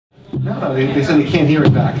No, they said they can't hear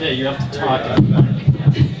it back. Yeah, you have to talk. You have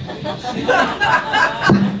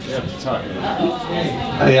to talk.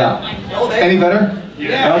 Yeah. Any better?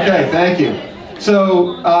 Yeah. Okay, thank you.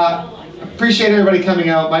 So, appreciate everybody coming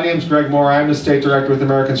out. My name's Greg Moore. I'm the State Director with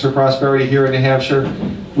Americans for Prosperity here in New Hampshire.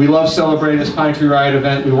 We love celebrating this Pine Tree Riot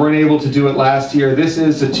event. We weren't able to do it last year. This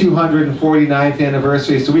is the 249th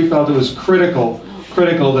anniversary, so we felt it was critical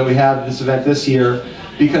that we have this event this year,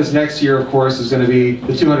 because next year, of course, is going to be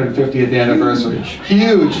the 250th anniversary.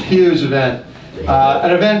 Huge event.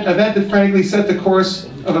 An event that frankly set the course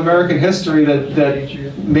of American history,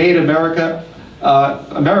 that made America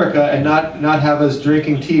and not have us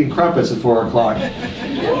drinking tea and crumpets at 4 o'clock.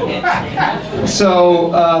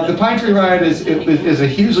 So the Pine Tree Riot is a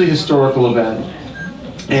hugely historical event,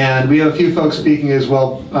 and we have a few folks speaking as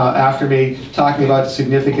well after me, talking about the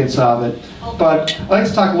significance of it. But I'd like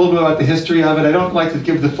to talk a little bit about the history of it. I don't like to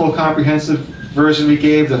give the full comprehensive version we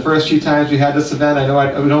gave the first few times we had this event. I know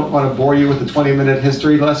we don't want to bore you with the 20-minute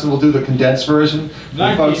history lesson. We'll do the condensed version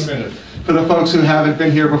for the folks who haven't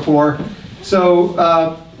been here before. So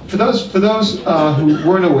for those who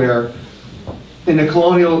weren't aware, in the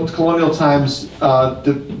colonial times,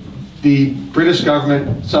 the British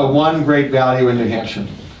government saw one great value in New Hampshire,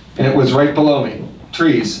 and it was right below me: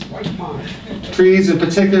 trees. White pine. Trees, and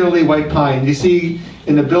particularly white pine. You see,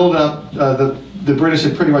 in the build-up, the British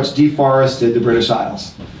had pretty much deforested the British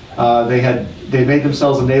Isles. They made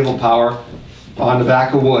themselves a naval power on the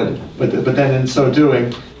back of wood, but then in so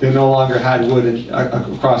doing, they no longer had wood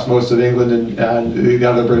across most of England and the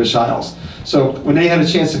other British Isles. So when they had a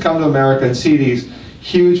chance to come to America and see these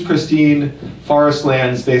huge, pristine forest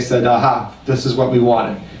lands, they said, aha, this is what we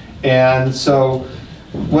wanted. And so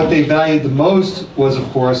what they valued the most was, of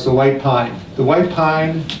course, the white pine. The white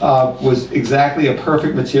pine was exactly a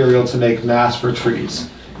perfect material to make mast for trees.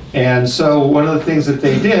 And so one of the things that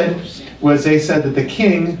they did was they said that the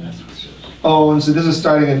king owns, and this is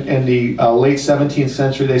starting in the late 17th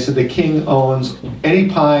century, they said the king owns any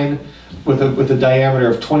pine with a diameter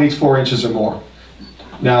of 24 inches or more.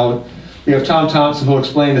 Now, we have Tom Thompson who will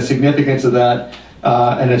explain the significance of that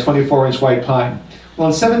and a 24-inch white pine. Well,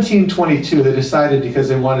 in 1722, they decided, because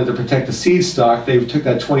they wanted to protect the seed stock, they took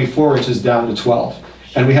that 24 inches down to 12.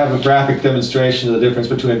 And we have a graphic demonstration of the difference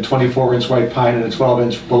between a 24-inch white pine and a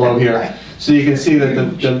 12-inch below here. So you can see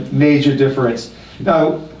that the major difference.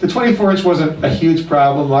 Now, the 24-inch wasn't a huge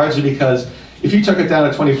problem, largely because if you took it down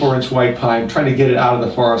a 24-inch white pine, trying to get it out of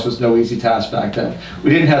the forest was no easy task back then.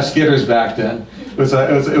 We didn't have skidders back then.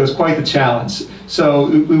 It was quite the challenge. So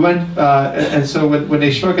we went, and so when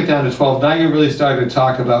they shrunk it down to 12, now you're really starting to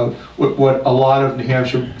talk about what a lot of New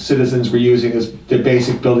Hampshire citizens were using as their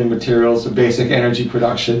basic building materials, their basic energy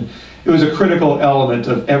production. It was a critical element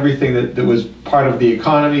of everything that was part of the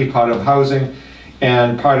economy, part of housing,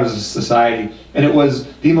 and part of society. And it was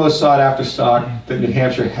the most sought after stock that New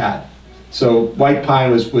Hampshire had. So white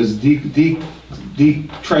pine was the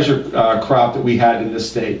treasure crop that we had in this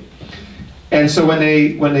state. And so when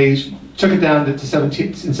they took it down in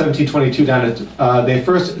 1722 down to, they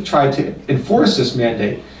first tried to enforce this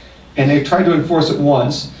mandate, and they tried to enforce it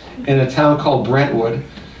once in a town called Brentwood,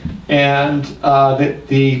 and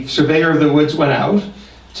the surveyor of the woods went out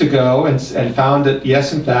to go and found that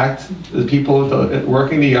yes, in fact, the people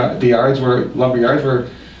working the lumber yards were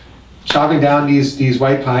chopping down these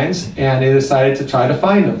white pines, and they decided to try to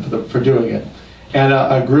fine them for doing it. And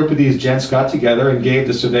a group of these gents got together and gave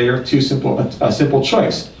the surveyor a simple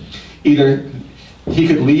choice. Either he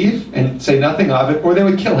could leave and say nothing of it, or they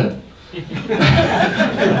would kill him.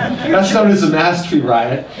 That's known as the Mast Tree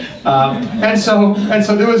Riot. And so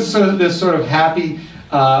there was this sort of happy,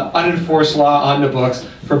 unenforced law on the books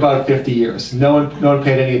for about 50 years. No one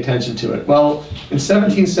paid any attention to it. Well, in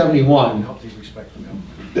 1771,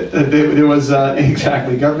 there was,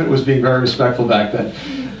 exactly, government was being very respectful back then.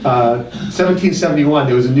 1771,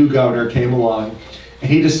 there was a new governor came along, and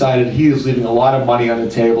he decided he was leaving a lot of money on the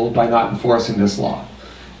table by not enforcing this law.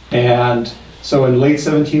 And so in late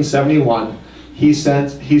 1771, he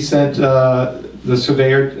sent the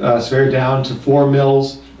surveyor down to 4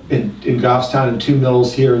 mills in Goffstown and 2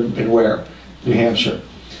 mills here in Weare, New Hampshire.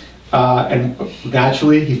 And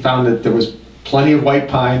naturally, he found that there was plenty of white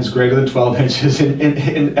pines greater than 12 inches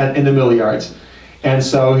in the mill yards. And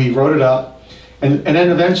so he wrote it up. And then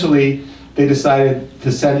eventually they decided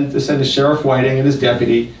to send the Sheriff Whiting and his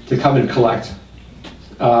deputy to come and collect.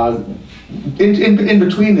 In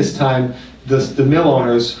between this time, the mill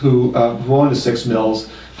owners who owned the 6 mills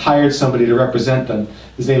hired somebody to represent them.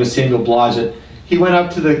 His name is Samuel Blodgett. He went up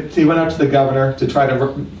to the governor to try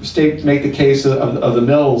to make the case of the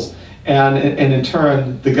mills, And in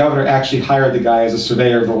turn, the governor actually hired the guy as a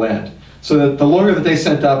surveyor of the land. So that the lawyer that they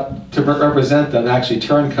sent up to represent them actually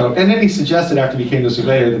turncoat, and then he suggested after he became the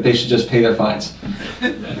surveyor that they should just pay their fines.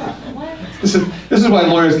 This is why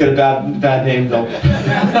lawyers get a bad name, though.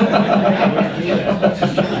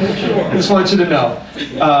 I just want you to know.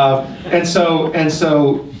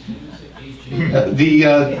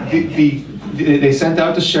 They sent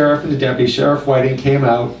out the sheriff and the deputy. Sheriff Whiting came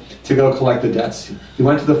out to go collect the debts. He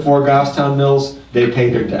went to the 4 Goffstown mills. They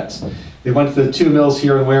paid their debts. They went to the 2 mills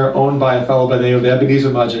here in Weare, owned by a fellow by the name of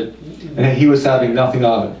Ebenezer Mudgett, and he was having nothing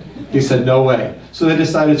of it. He said, no way. So they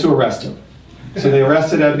decided to arrest him. So they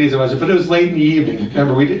arrested Ebenezer Mudgett, but it was late in the evening.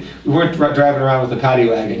 Remember, we weren't driving around with the paddy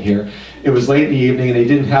wagon here. It was late in the evening, and they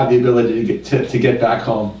didn't have the ability to get back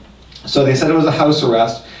home. So they said it was a house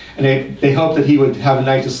arrest, and they hoped that he would have a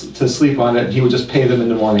night to sleep on it, and he would just pay them in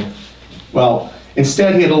the morning. Well,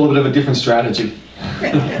 instead, he had a little bit of a different strategy.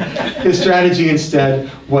 His strategy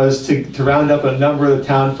instead was to round up a number of the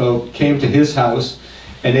town folk, came to his house,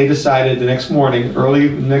 and they decided the next morning, early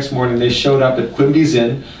the next morning, they showed up at Quimby's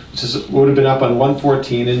Inn, which would have been up on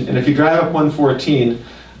 114. And if you drive up 114,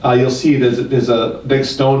 you'll see there's a big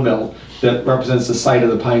stone mill that represents the site of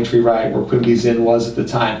the Pine Tree Riot, where Quimby's Inn was at the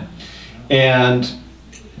time. And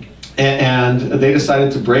they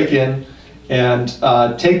decided to break in and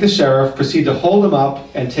take the sheriff, proceed to hold him up,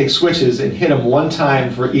 and take switches and hit him one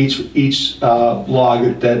time for each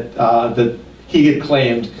log that he had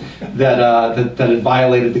claimed that had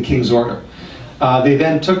violated the king's order. They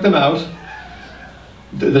then took them out,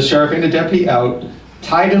 the sheriff and the deputy out,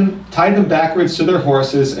 tied them backwards to their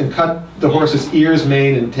horses, and cut the horses' ears,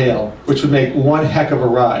 mane, and tail, which would make one heck of a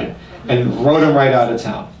ride, and rode them right out of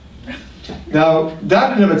town. Now,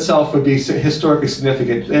 that in of itself would be historically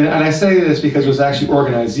significant, and I say this because it was actually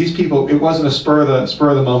organized. These people, it wasn't a spur of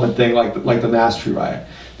the moment thing like the Mass Tree Riot.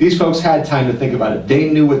 These folks had time to think about it. They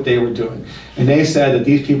knew what they were doing, and they said that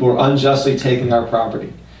these people were unjustly taking our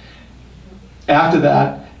property. After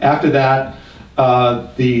that,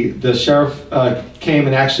 the sheriff came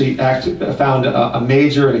and actually found a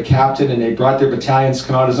major and a captain, and they brought their battalions to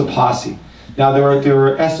come out as a posse. Now, there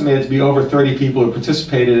were estimated to be over 30 people who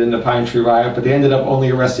participated in the Pine Tree Riot, but they ended up only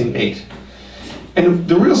arresting 8. And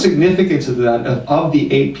the real significance of that, of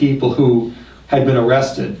the 8 people who had been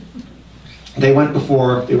arrested, they went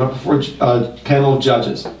before a panel of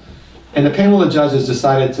judges. And the panel of judges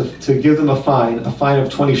decided to give them a fine of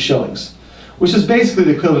 20 shillings, which is basically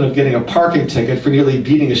the equivalent of getting a parking ticket for nearly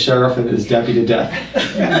beating a sheriff and his deputy to death.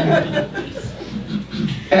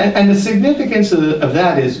 And the significance of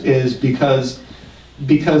that is because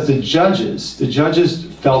the judges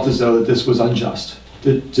felt as though that this was unjust.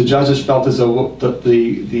 The judges felt as though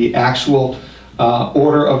the actual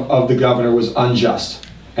order of the governor was unjust,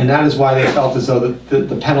 and that is why they felt as though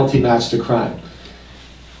the penalty matched the crime.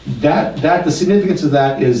 The significance of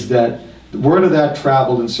that is that the word of that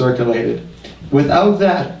traveled and circulated. Without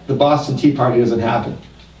that, the Boston Tea Party doesn't happen.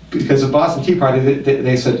 Because the Boston Tea Party,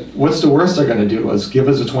 they said, what's the worst they're going to do? Is give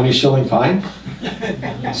us a 20 shilling fine?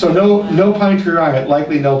 So no Pine Tree Riot,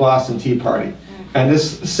 likely no Boston Tea Party. And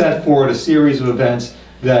this set forward a series of events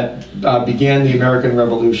that began the American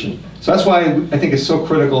Revolution. So that's why I think it's so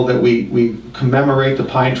critical that we commemorate the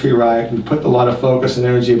Pine Tree Riot. We put a lot of focus and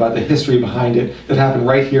energy about the history behind it that happened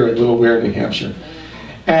right here in Little Weare, New Hampshire.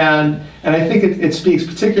 And I think it speaks,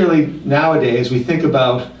 particularly nowadays, we think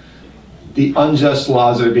about the unjust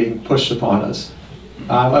laws that are being pushed upon us.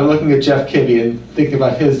 I'm looking at Jeff Kibbe and thinking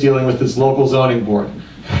about his dealing with his local zoning board.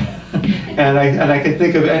 and I can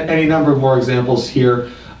think of any number of more examples here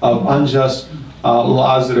of unjust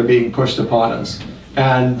laws that are being pushed upon us.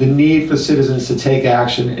 And the need for citizens to take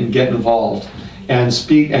action and get involved and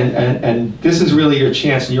speak, and this is really your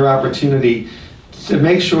chance and your opportunity to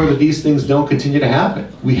make sure that these things don't continue to happen.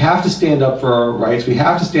 We have to stand up for our rights, we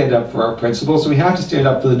have to stand up for our principles, and we have to stand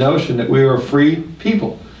up for the notion that we are a free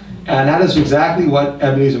people. And that is exactly what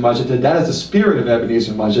Ebenezer Mudgett did. That is the spirit of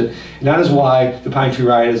Ebenezer Mudgett, and that is why the Pine Tree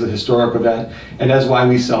Riot is a historic event, and that's why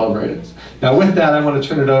we celebrate it. Now with that, I want to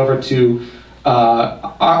turn it over to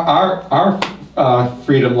our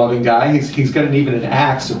freedom-loving guy. He's got even an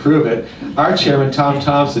axe to prove it. Our chairman, Tom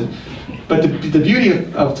Thompson. But the beauty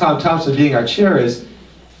of Tom Thompson being our chair is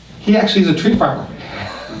he actually is a tree farmer.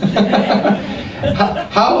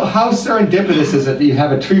 How serendipitous is it that you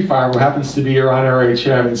have a tree farmer who happens to be your honorary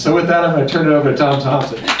chairman? So with that, I'm going to turn it over to Tom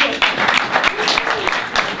Thompson.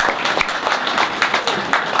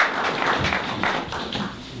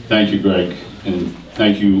 Thank you, Greg, and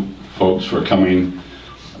thank you, folks, for coming.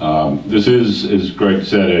 This is, as Greg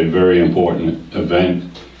said, a very important event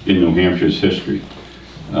in New Hampshire's history.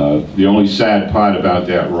 The only sad part about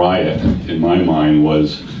that riot, in my mind,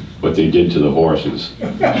 was what they did to the horses.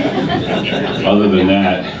 Other than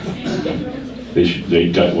that,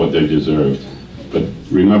 they got what they deserved. But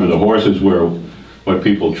remember, the horses were what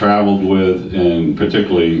people traveled with, and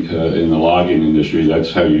particularly in the logging industry,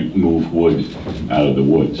 that's how you move wood out of the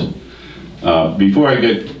woods. Before I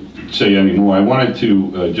say any more, I wanted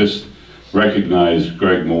to just recognize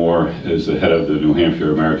Greg Moore as the head of the New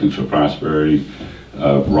Hampshire Americans for Prosperity.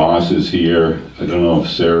 Ross is here. I don't know if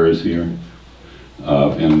Sarah is here.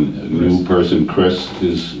 And a new person, Chris,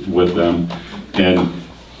 is with them. And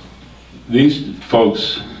these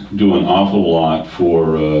folks do an awful lot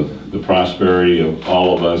for the prosperity of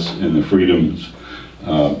all of us and the freedoms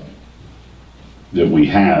that we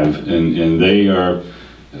have. And they are,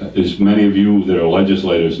 as many of you that are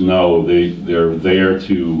legislators know, they're there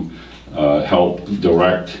to help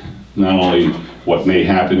direct not only what may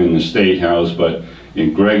happen in the State House, but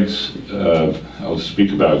in Greg's, I'll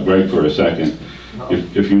speak about Greg for a second.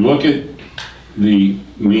 If you look at the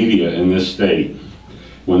media in this state,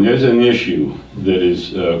 when there's an issue that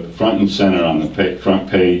is front and center on the front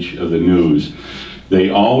page of the news,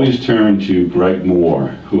 they always turn to Greg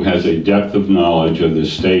Moore, who has a depth of knowledge of the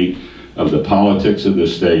state, of the politics of the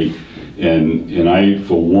state, and I,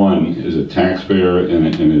 for one, as a taxpayer and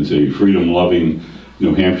as a freedom-loving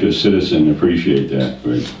New Hampshire citizen, appreciate that,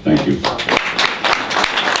 Greg. Thank you.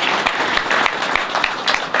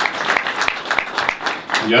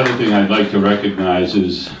 The other thing I'd like to recognize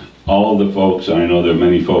is all of the folks, and I know there are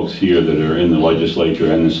many folks here that are in the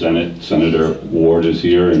legislature and the Senate. Senator Ward is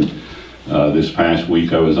here, and this past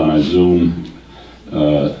week I was on a Zoom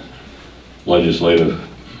legislative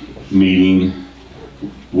meeting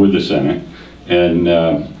with the Senate, and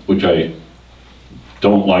which I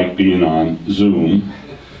don't like being on Zoom,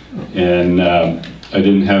 and I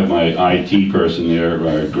didn't have my IT person there,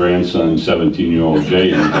 our grandson, 17-year-old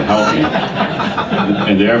Jaden, to help me.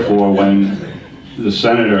 And therefore, when the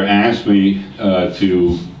senator asked me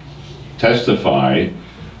to testify,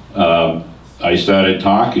 I started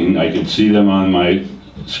talking. I could see them on my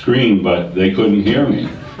screen, but they couldn't hear me.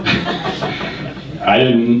 I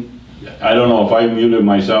don't know if I muted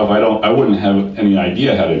myself. I wouldn't have any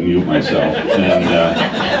idea how to mute myself, and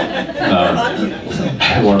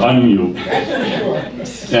or unmute.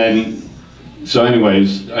 And so,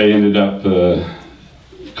 anyways, I ended up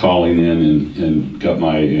calling in and got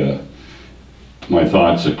my my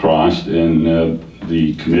thoughts across, and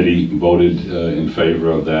the committee voted in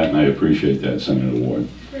favor of that, and I appreciate that, Senator Ward.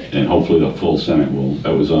 And hopefully the full Senate will.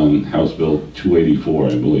 That was on House Bill 284, I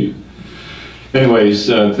believe. Anyways,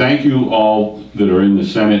 thank you all that are in the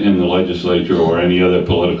Senate and the legislature or any other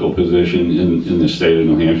political position in the state of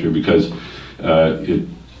New Hampshire, because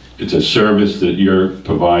it's a service that you're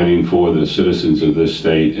providing for the citizens of this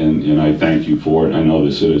state, and I thank you for it. I know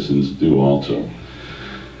the citizens do also.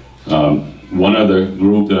 One other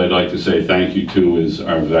group that I'd like to say thank you to is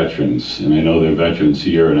our veterans, and I know there are veterans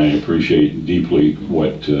here, and I appreciate deeply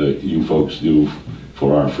what you folks do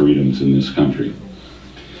for our freedoms in this country.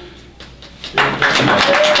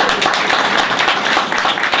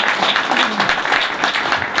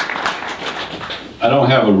 I don't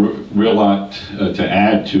have a real lot to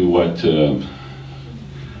add to what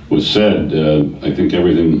was said. I think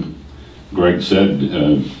everything Greg said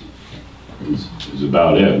is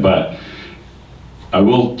about it, but I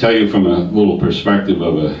will tell you from a little perspective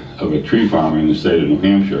of a tree farmer in the state of New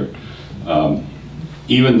Hampshire.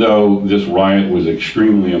 Even though this riot was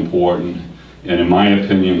extremely important, and in my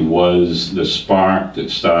opinion was the spark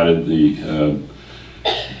that started the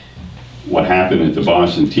what happened at the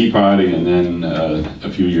Boston Tea Party, and then a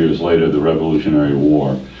few years later the Revolutionary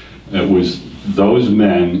War. It was those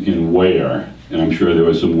men in Weare, and I'm sure there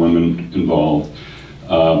were some women involved,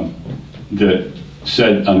 that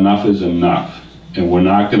said enough is enough, and we're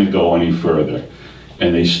not going to go any further.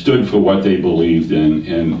 And they stood for what they believed in,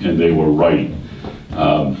 and they were right.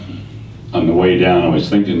 On the way down, I was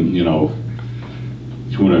thinking, you know,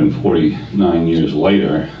 249 years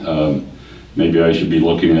later, maybe I should be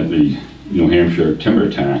looking at the New Hampshire timber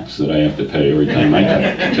tax that I have to pay every time I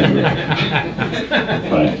cut timber.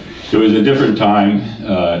 But it was a different time,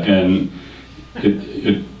 and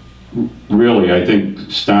it really, I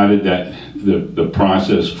think, started that the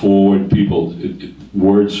process forward. People,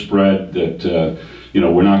 word spread that you know,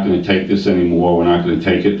 we're not going to take this anymore. We're not going to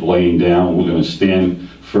take it laying down. We're going to stand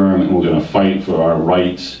firm, and we're going to fight for our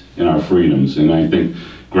rights and our freedoms. And I think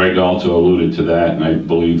Greg also alluded to that, and I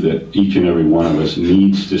believe that each and every one of us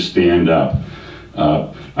needs to stand up.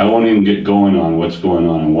 I won't even get going on what's going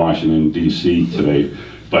on in Washington, D.C. today,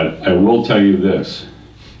 but I will tell you this.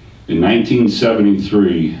 In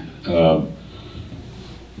 1973,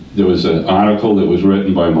 there was an article that was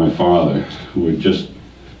written by my father, who had just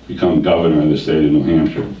become governor of the state of New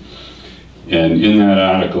Hampshire. And in that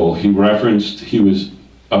article, he referenced, he was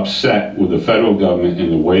upset with the federal government and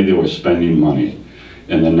the way they were spending money,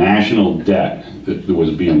 and the national debt that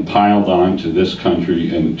was being piled on to this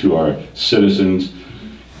country and to our citizens.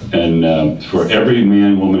 And for every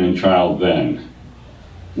man, woman, and child then,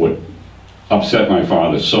 what upset my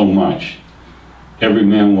father so much, every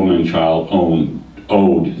man, woman, and child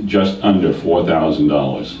owed just under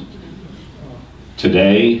 $4,000.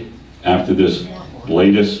 Today, after this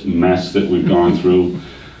latest mess that we've gone through,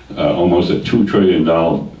 almost a $2 trillion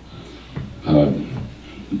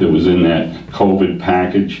that was in that COVID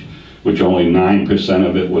package, which only 9%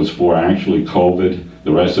 of it was for actually COVID.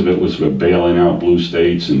 The rest of it was for bailing out blue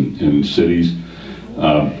states and cities.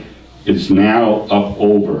 It's now up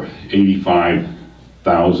over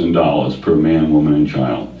 $85,000 per man, woman, and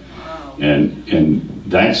child. And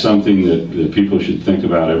that's something that people should think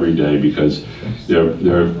about every day, because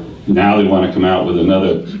now they want to come out with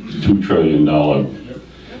another $2 trillion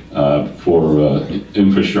for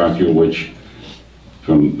infrastructure, which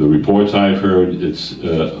from the reports I've heard, it's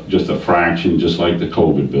just a fraction, just like the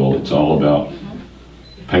COVID bill. It's all about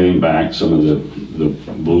paying back some of the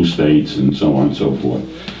blue states and so on and so forth.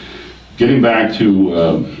 Getting back to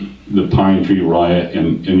the Pine Tree Riot,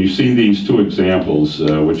 and you see these two examples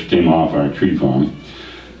which came off our tree farm.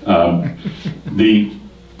 The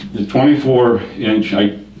 24-inch,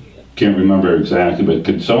 I can't remember exactly, but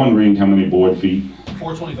could someone read how many board feet?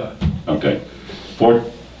 425. Okay,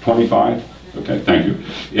 425? Okay, thank you.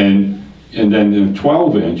 And then the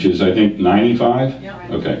 12 inches, I think 95? Yeah,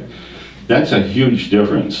 right. Okay. That's a huge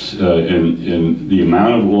difference in the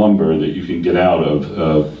amount of lumber that you can get out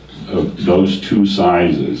of those two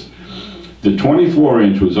sizes. The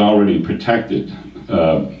 24-inch was already protected.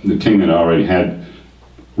 The king had already had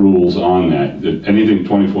rules on that anything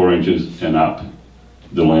 24 inches and up,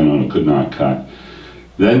 the landowner could not cut.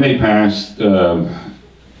 Then they passed the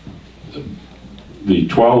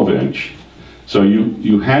 12-inch. So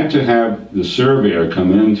you had to have the surveyor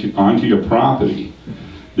come onto your property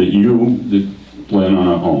that you, the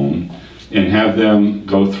landowner, own, and have them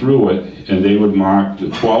go through it, and they would mark the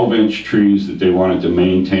 12-inch trees that they wanted to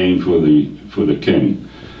maintain for the king.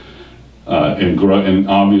 And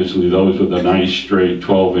obviously those were the nice straight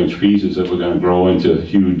 12-inch pieces that were going to grow into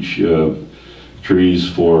huge trees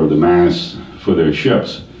for the mast for their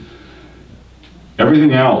ships.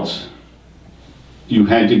 Everything else you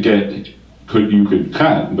had to get, you could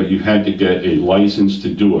cut, but you had to get a license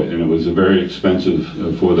to do it, and it was very expensive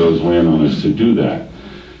for those landowners to do that.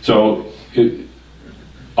 So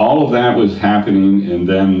all of that was happening, and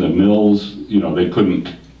then the mills, they couldn't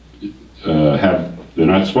they're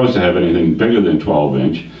not supposed to have anything bigger than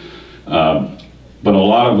 12-inch, but a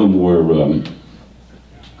lot of them were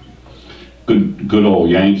good old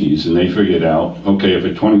Yankees, and they figured out, okay, if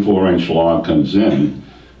a 24-inch log comes in,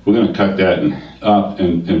 we're going to cut that up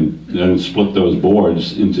and then split those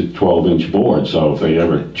boards into 12-inch boards. So if they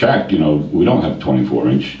ever check, we don't have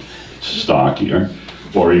 24-inch stock here,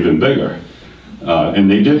 or even bigger. And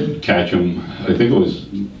they did catch them. I think it was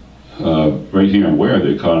right here in Weare,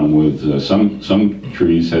 they caught them with some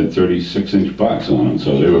trees had 36-inch butts on them,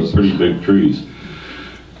 so they were pretty big trees.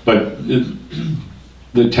 But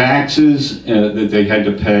the taxes that they had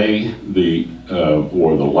to pay,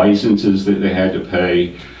 or the licenses that they had to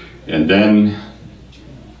pay, and then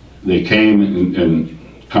they came and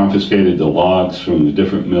confiscated the logs from the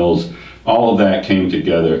different mills. All of that came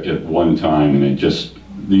together at one time, and it just,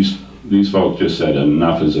 these folks just said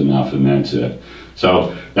enough is enough, and that's it.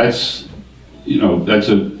 So that's,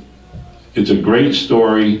 it's a great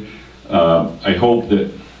story. I hope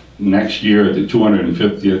that next year at the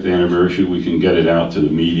 250th anniversary we can get it out to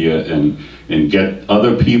the media and get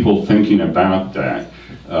other people thinking about that.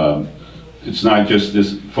 It's not just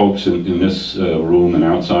this folks in this room and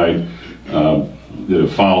outside that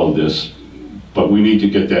have followed this, but we need to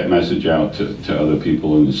get that message out to other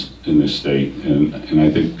people in this state, and I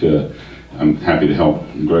think I'm happy to help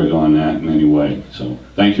Greg on that in any way. So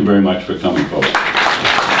thank you very much for coming, folks.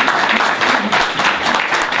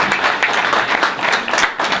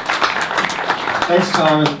 Thanks,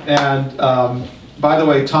 Tom. And by the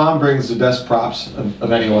way, Tom brings the best props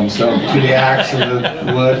of anyone. So to the axe and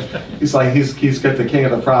the wood, he's got the king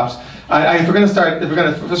of the props. If we're going to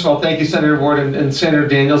first of all, thank you, Senator Ward, and Senator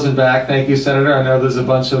Daniels in back. Thank you, Senator. I know there's a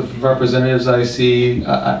bunch of representatives. I see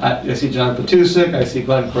John Patusik. I see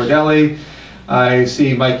Glenn Cordelli. I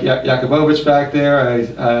see Mike Yakubovich back there.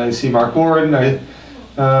 I see Mark Warren.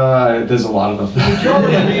 There's a lot of them.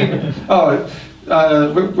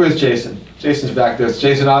 Where's Jason? Jason's back there.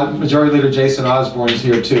 Majority Leader Jason Osborne is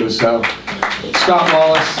here too. So Scott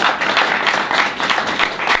Wallace.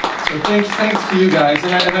 So thanks to you guys.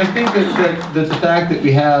 And I think that the fact that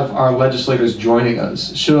we have our legislators joining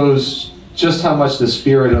us shows just how much the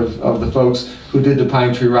spirit of the folks who did the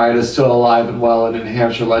Pine Tree Riot is still alive and well in the New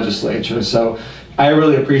Hampshire legislature. So I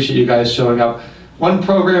really appreciate you guys showing up. One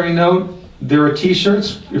programming note, there are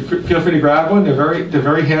t-shirts. Feel free to grab one. They're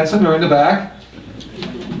very handsome. They're in the back.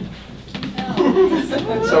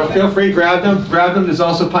 So feel free, grab them. There's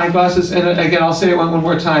also pine buses. And again, I'll say it one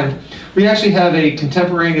more time. We actually have a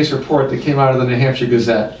contemporaneous report that came out of the New Hampshire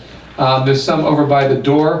Gazette. There's some over by the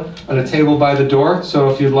door, on a table by the door. So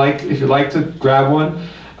if you'd like to grab one,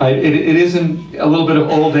 it is in a little bit of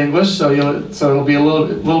Old English, so it'll be a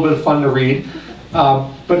little bit of fun to read.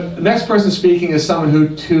 But the next person speaking is someone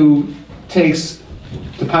who takes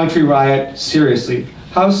the Pine Tree Riot seriously.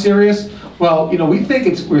 How serious? Well, we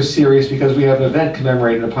think we're serious because we have an event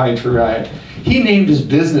commemorating the Pine Tree Riot. He named his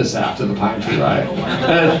business after the Pine Tree Riot.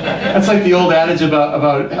 That's like the old adage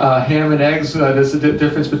about ham and eggs. There's a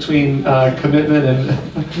difference between commitment and...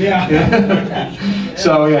 Yeah.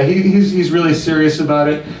 So yeah, he's really serious about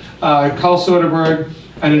it. Carl Soderberg,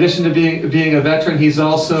 in addition to being a veteran, he's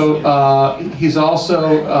also a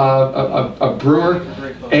brewer,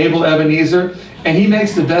 Abel Ebenezer. And he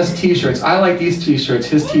makes the best t-shirts. I like these t-shirts.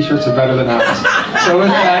 His t-shirts are better than ours. So with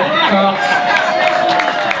that, Carl.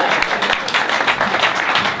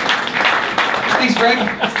 Thanks, Greg.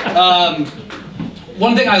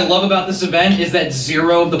 One thing I love about this event is that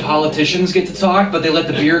 0 of the politicians get to talk, but they let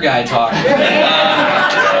the beer guy talk.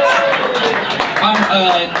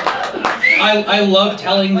 I love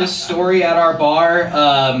telling this story at our bar,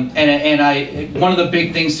 and one of the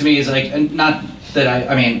big things to me is not that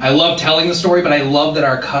I love telling the story, but I love that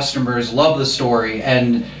our customers love the story,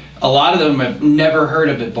 and a lot of them have never heard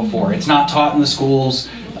of it before. It's not taught in the schools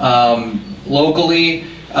locally.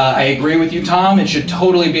 I agree with you, Tom. It should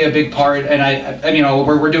totally be a big part, and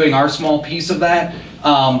we're doing our small piece of that.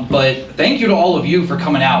 But thank you to all of you for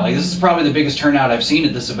coming out. This is probably the biggest turnout I've seen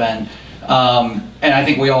at this event, and I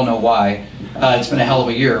think we all know why. It's been a hell of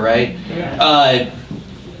a year, right? Yeah.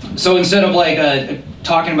 So instead of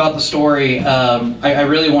talking about the story, I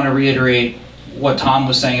really want to reiterate what Tom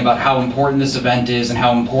was saying about how important this event is and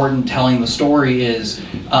how important telling the story is,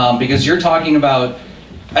 because you're talking about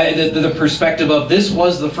the perspective of this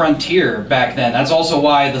was the frontier back then. That's also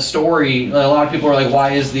why the story, a lot of people are like,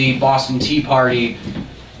 why is the Boston Tea Party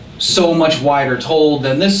so much wider told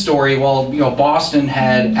than this story? Well, Boston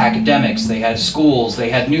had academics, they had schools, they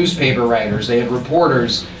had newspaper writers, they had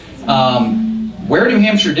reporters. Where New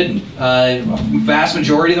Hampshire didn't. Vast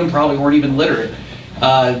majority of them probably weren't even literate.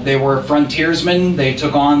 They were frontiersmen. They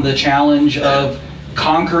took on the challenge of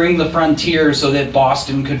conquering the frontier so that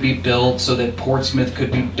Boston could be built, so that Portsmouth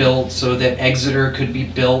could be built, so that Exeter could be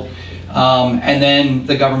built. And then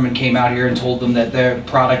the government came out here and told them that the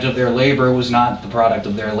product of their labor was not the product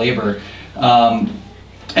of their labor. And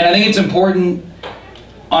I think it's important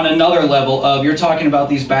on another level of, you're talking about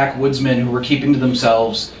these backwoodsmen who were keeping to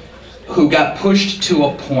themselves, who got pushed to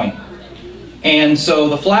a point. And so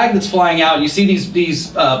the flag that's flying out, you see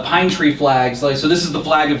these pine tree flags, so this is the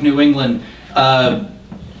flag of New England.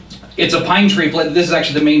 It's a pine tree flag. This is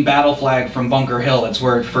actually the main battle flag from Bunker Hill. That's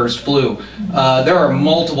where it first flew. There are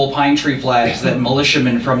multiple pine tree flags that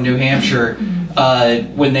militiamen from New Hampshire,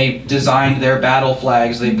 when they designed their battle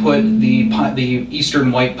flags, they put the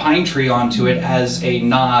eastern white pine tree onto it as a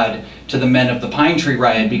nod to the men of the Pine Tree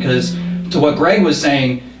Riot, because to what Greg was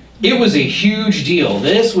saying, it was a huge deal.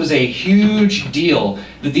 This was a huge deal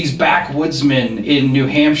that these backwoodsmen in New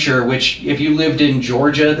Hampshire, which if you lived in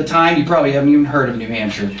Georgia at the time, you probably haven't even heard of New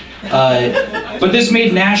Hampshire. But this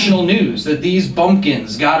made national news, that these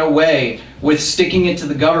bumpkins got away with sticking it to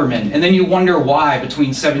the government. And then you wonder why between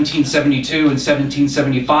 1772 and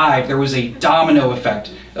 1775 there was a domino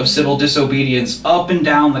effect of civil disobedience up and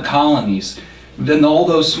down the colonies. Then all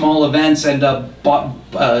those small events end up,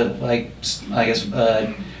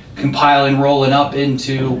 compiling, rolling up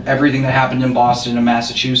into everything that happened in Boston and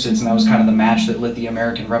Massachusetts, and that was kind of the match that lit the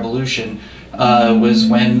American Revolution, was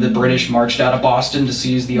when the British marched out of Boston to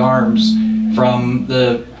seize the arms from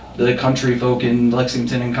the country folk in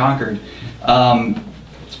Lexington and Concord.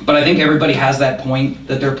 But I think everybody has that point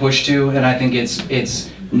that they're pushed to, and I think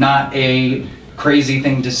it's not a crazy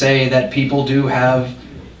thing to say that people do have,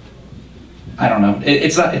 I don't know,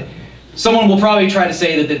 it's not... Someone will probably try to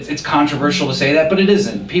say that it's controversial to say that, but it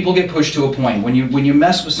isn't. People get pushed to a point. When you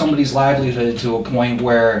mess with somebody's livelihood to a point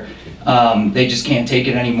where they just can't take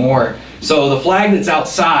it anymore, So the flag that's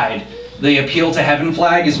outside, the Appeal to Heaven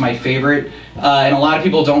flag, is my favorite. And a lot of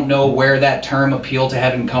people don't know where that term appeal to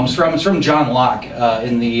heaven comes from. It's from John Locke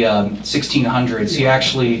in the 1600s. He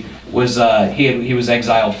actually was, he was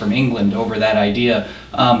exiled from England over that idea.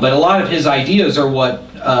 But a lot of his ideas are what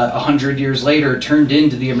 100 years later turned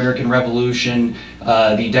into the American Revolution,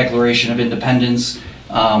 the Declaration of Independence.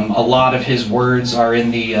 A lot of his words are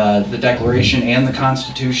in the Declaration and the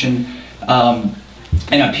Constitution.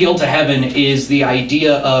 And appeal to heaven is the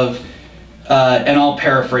idea of, and I'll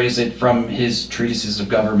paraphrase it from his treatises of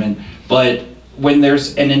government, but when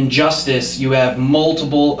there's an injustice, you have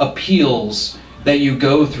multiple appeals that you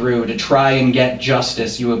go through to try and get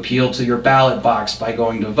justice. You appeal to your ballot box by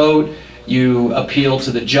going to vote. You appeal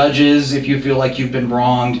to the judges if you feel like you've been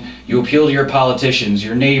wronged. You appeal to your politicians,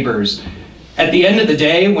 your neighbors. At the end of the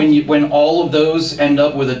day, when all of those end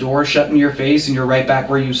up with a door shut in your face and you're right back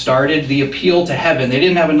where you started, the appeal to heaven, they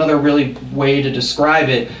didn't have another really way to describe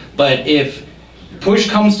it, but if push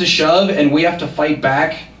comes to shove and we have to fight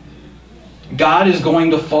back, God is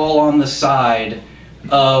going to fall on the side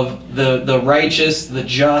of the righteous, the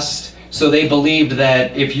just. So they believed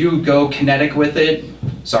that if you go kinetic with it,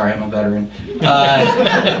 sorry, I'm a veteran,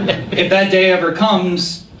 if that day ever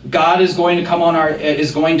comes, God is going to come on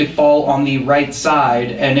is going to fall on the right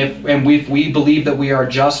side, and if we believe that we are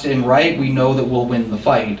just and right, we know that we'll win the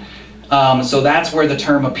fight. So that's where the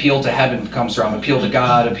term appeal to heaven comes from. Appeal to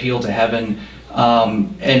God, appeal to heaven. So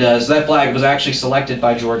that flag was actually selected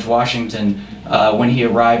by George Washington when he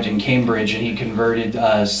arrived in Cambridge, and he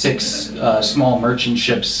converted 6 small merchant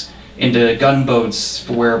ships into gunboats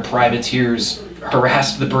where privateers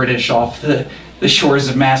harassed the British off the shores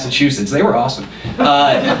of Massachusetts. They were awesome.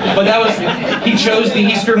 But that was, he chose the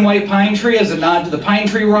eastern white pine tree as a nod to the Pine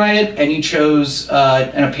Tree Riot, and he chose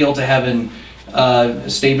an appeal to heaven, a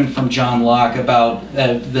statement from John Locke about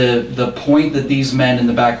the point that these men in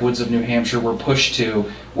the backwoods of New Hampshire were pushed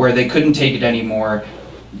to, where they couldn't take it anymore.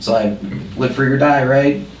 It's like, live free or die,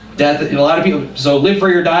 right? Death, a lot of people, so live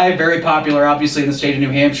free or die, very popular obviously in the state of New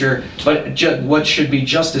Hampshire, but what should be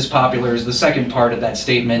just as popular is the second part of that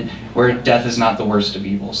statement, where death is not the worst of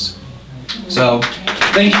evils. So,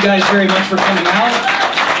 thank you guys very much for coming out.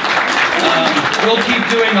 We'll keep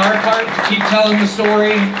doing our part to keep telling the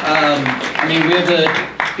story. I mean, we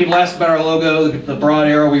have people ask about our logo, the broad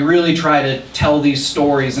arrow. We really try to tell these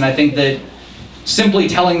stories, and I think that simply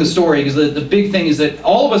telling the story, because the big thing is that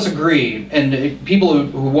all of us agree, and people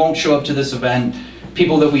who won't show up to this event,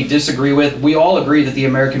 people that we disagree with, we all agree that the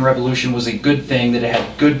American Revolution was a good thing, that it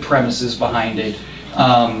had good premises behind it.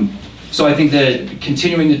 So I think that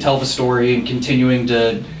continuing to tell the story and continuing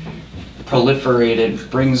to proliferate it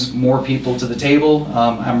brings more people to the table.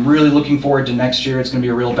 I'm really looking forward to next year. It's going to be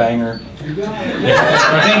a real banger.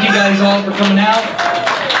 Thank you guys all for coming out.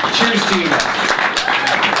 Cheers to you guys.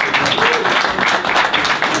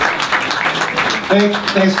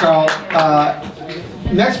 Thanks, Carl.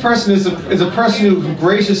 Next person is a person who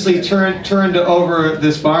graciously turned over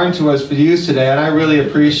this barn to us for use today, and I really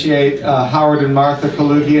appreciate Howard and Martha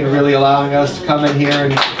Kalugi and really allowing us to come in here.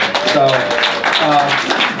 And so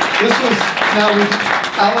this was,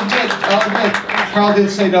 I'll admit, Carl did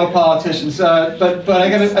say no politicians, but I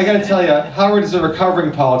gotta tell you, Howard is a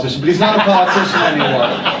recovering politician, but he's not a politician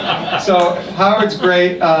anymore. So Howard's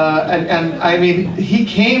great, and I mean, he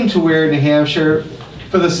came to Weare, New Hampshire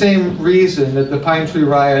for the same reason that the Pine Tree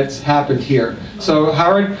Riots happened here. So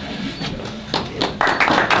Howard.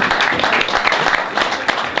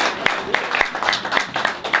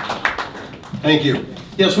 Thank you.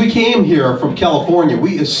 Yes, we came here from California.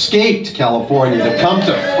 We escaped California to come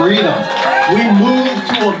to freedom. We moved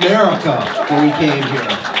to America when we came here.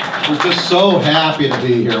 We're just so happy to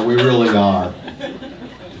be here. We really are.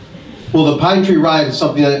 Well, the Pine Tree Riot is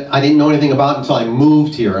something that I didn't know anything about until I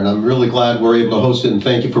moved here, and I'm really glad we're able to host it, and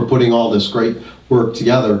thank you for putting all this great work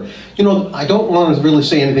together. You know, I don't want to really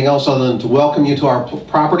say anything else other than to welcome you to our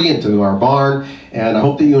property and to our barn, and I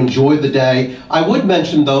hope that you enjoyed the day. I would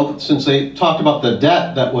mention, though, since they talked about the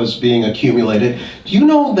debt that was being accumulated, do you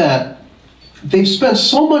know that they've spent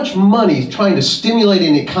so much money trying to stimulate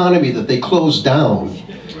an economy that they closed down,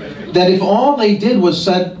 that if all they did was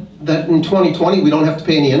said that in 2020 we don't have to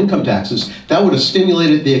pay any income taxes, that would have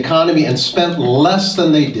stimulated the economy and spent less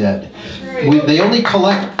than they did. They only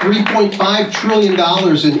collect $3.5 trillion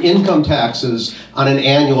in income taxes on an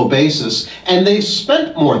annual basis, and they've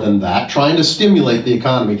spent more than that trying to stimulate the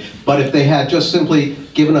economy. But if they had just simply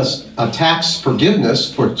given us a tax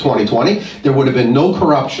forgiveness for 2020, there would have been no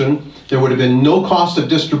corruption, there would have been no cost of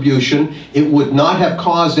distribution, it would not have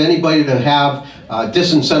caused anybody to have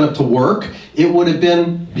disincentive to work, it would have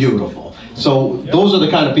been beautiful. So those are the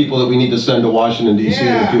kind of people that we need to send to Washington, D.C.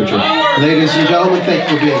 in the future. Ladies and gentlemen, thank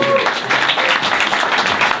you for being here.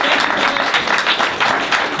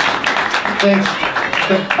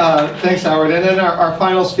 Thanks, Howard. And then our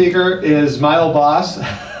final speaker is my old boss.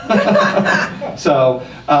 So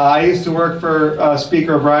I used to work for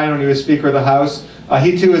Speaker O'Brien when he was Speaker of the House.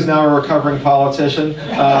 He too is now a recovering politician.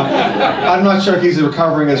 I'm not sure if he's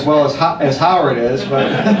recovering as well as Howard is, but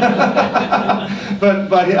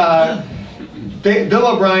Bill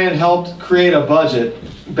O'Brien helped create a budget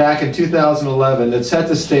back in 2011 that set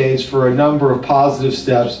the stage for a number of positive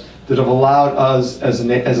steps that have allowed us as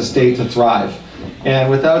a state to thrive. And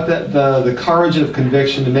without the courage of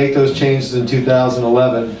conviction to make those changes in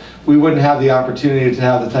 2011, we wouldn't have the opportunity to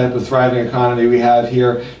have the type of thriving economy we have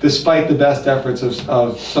here, despite the best efforts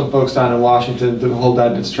of some folks down in Washington to hold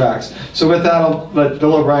that in its tracks. So with that, I'll let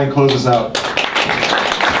Bill O'Brien close us out.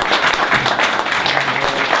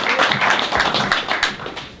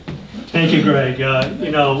 Thank you, Greg.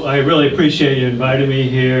 You know, I really appreciate you inviting me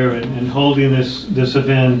here and holding this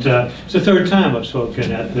event. It's the third time I've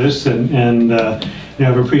spoken at this, and you know,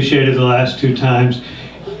 I've appreciated the last two times.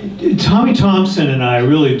 Tommy Thompson and I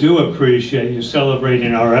really do appreciate you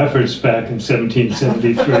celebrating our efforts back in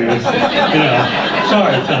 1773. You know,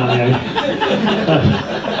 sorry, Tommy.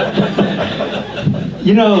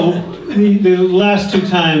 You know, the last two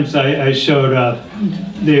times I showed up,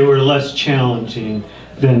 they were less challenging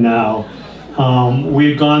than now. We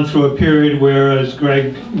had gone through a period where, as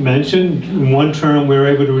Greg mentioned, in one term we were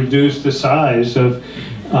able to reduce the size of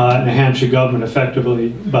New Hampshire government effectively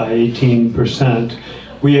by 18%.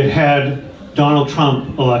 We had Donald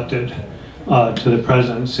Trump elected to the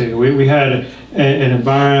presidency. We had an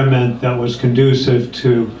environment that was conducive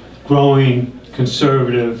to growing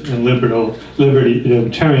conservative and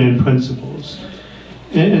libertarian principles.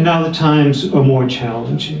 And now the times are more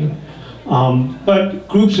challenging. But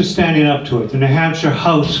groups are standing up to it. The New Hampshire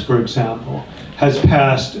House, for example, has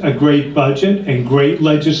passed a great budget and great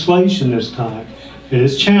legislation this time. It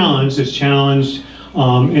is challenged. It's challenged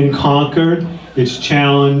in Concord. It's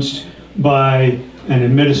challenged by an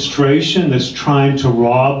administration that's trying to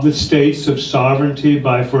rob the states of sovereignty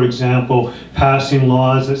by, for example, passing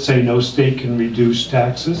laws that say no state can reduce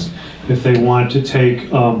taxes if they want to take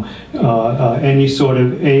any sort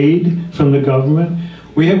of aid from the government.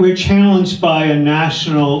 We're challenged by a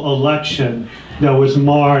national election that was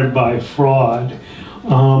marred by fraud.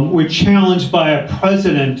 We're challenged by a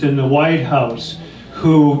president in the White House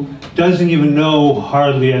who doesn't even know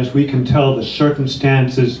hardly, as we can tell, the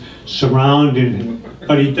circumstances surrounding him,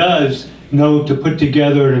 but he does know to put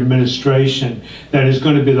together an administration that is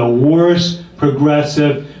going to be the worst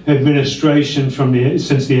progressive administration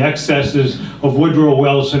since the excesses of Woodrow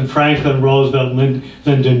Wilson, Franklin Roosevelt,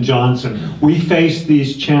 Lyndon Johnson. We face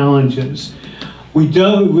these challenges.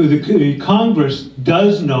 The Congress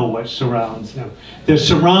does know what surrounds them. They're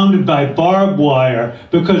surrounded by barbed wire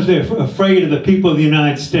because they're afraid of the people of the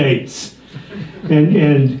United States.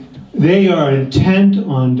 And they are intent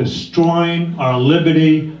on destroying our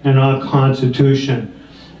liberty and our Constitution.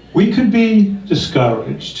 We could be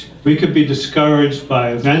discouraged. We could be discouraged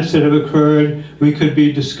by events that have occurred. We could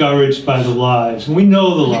be discouraged by the lies. And we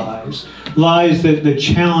know the lies. Lies that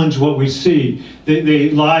challenge what we see.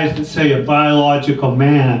 The lies that say a biological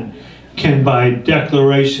man can by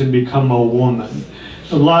declaration become a woman.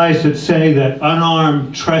 The lies that say that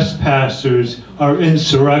unarmed trespassers are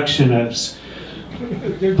insurrectionists.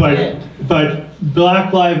 But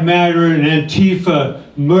Black Lives Matter and Antifa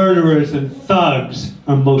murderers and thugs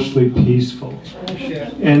are mostly peaceful.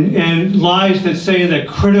 And lies that say that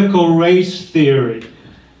critical race theory,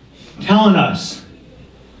 telling us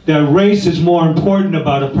that race is more important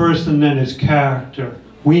about a person than his character.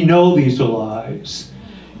 We know these are lies.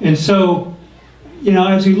 And so, you know,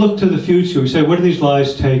 as we look to the future, we say, where do these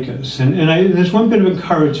lies take us? And there's one bit of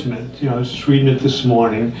encouragement. You know, I was just reading it this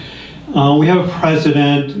morning. We have a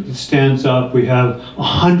president that stands up. We have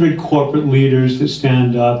 100 corporate leaders that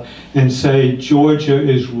stand up and say Georgia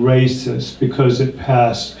is racist because it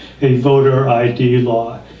passed a voter ID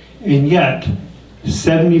law. And yet,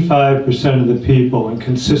 75% of the people in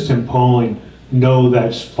consistent polling know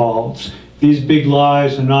that's false. These big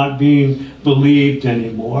lies are not being believed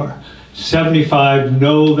anymore. 75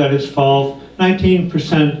 know that it's false.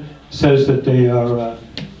 19% says that they are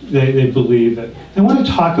they believe it. I want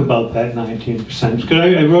to talk about that 19%,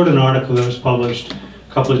 because I wrote an article that was published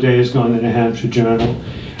a couple of days ago in the New Hampshire Journal.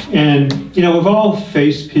 And, you know, we've all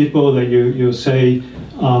faced people that you'll say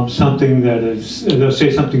something that is, they'll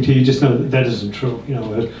say something to you, just know that isn't true. You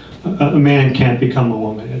know, a man can't become a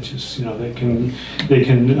woman. It's just, you know, they can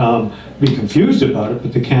be confused about it,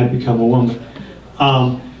 but they can't become a woman.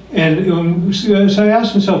 So I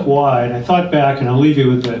asked myself why, and I thought back, and I'll leave you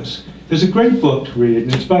with this. There's a great book to read,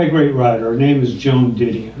 and it's by a great writer. Her name is Joan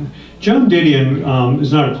Didion. Joan Didion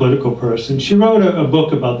is not a political person. She wrote a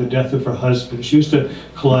book about the death of her husband. She used to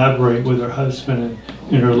collaborate with her husband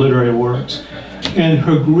in her literary works. And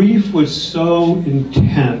her grief was so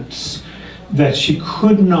intense that she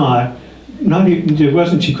could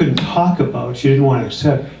she couldn't talk about, she didn't want to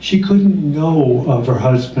accept, she couldn't know of her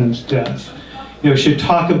husband's death. You know, she'd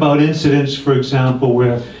talk about incidents, for example,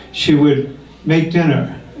 where she would make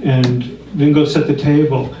dinner and then go set the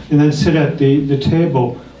table, and then sit at the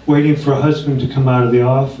table waiting for her husband to come out of the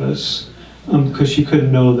office because she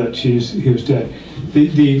couldn't know that he was dead.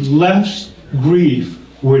 The left's grief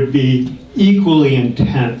would be equally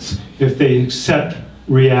intense if they accept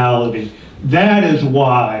reality. That is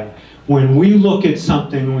why when we look at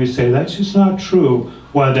something and we say, that's just not true,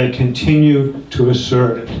 why they continue to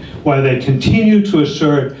assert it, why they continue to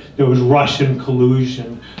assert there was Russian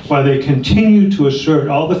collusion, why they continue to assert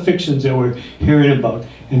all the fictions that we're hearing about.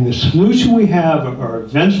 And the solution we have are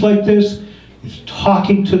events like this, is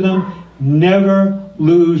talking to them, never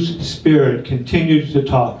lose spirit, continue to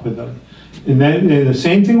talk with them. And then the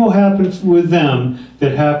same thing will happen with them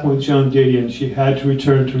that happened with Joan Didion. She had to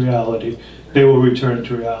return to reality. They will return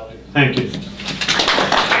to reality. Thank you.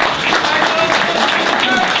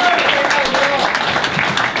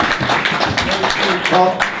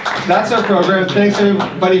 Well, that's our program. Thanks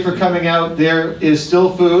everybody for coming out. There is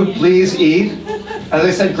still food. Please eat. As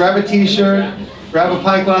I said, grab a t-shirt, grab a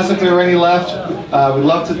pint glass if there are any left. We'd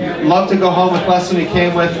love to go home with less than we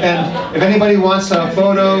came with. And if anybody wants a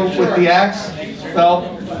photo with the acts,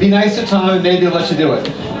 well, be nice to Tom and maybe he'll let you do it.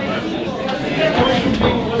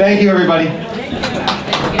 Thank you, everybody.